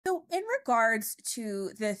regards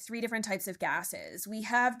to the three different types of gases, we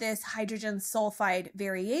have this hydrogen sulfide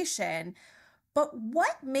variation, but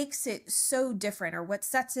what makes it so different, or what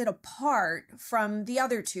sets it apart from the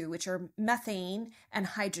other two, which are methane and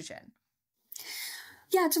hydrogen?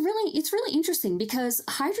 Yeah, it's really interesting because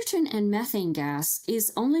hydrogen and methane gas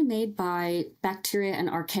is only made by bacteria and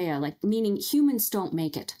archaea, like meaning humans don't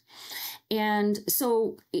make it. And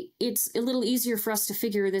so it's a little easier for us to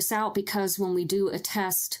figure this out because when we do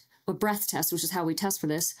a breath test, which is how we test for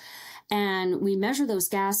this, and we measure those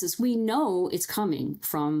gases, we know it's coming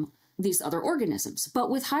from these other organisms. But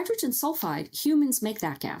with hydrogen sulfide, humans make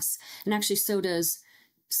that gas, and actually so does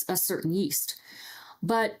a certain yeast.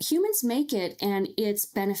 But humans make it, and it's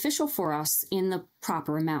beneficial for us in the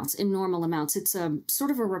proper amounts, in normal amounts. It's a sort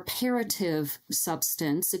of a reparative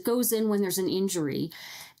substance. It goes in when there's an injury,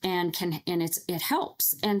 and it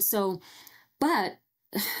helps. And so, but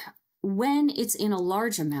when it's in a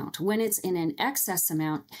large amount, when it's in an excess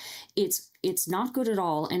amount, it's not good at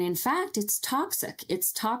all. And in fact, it's toxic.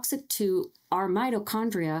 It's toxic to our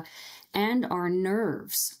mitochondria and our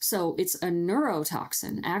nerves. So it's a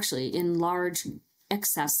neurotoxin, actually, in large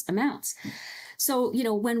excess amounts. So,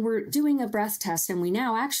 when we're doing a breath test, and we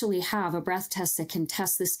now actually have a breath test that can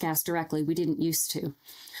test this gas directly, we didn't used to.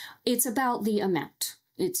 It's about the amount.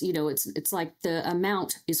 It's like the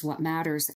amount is what matters.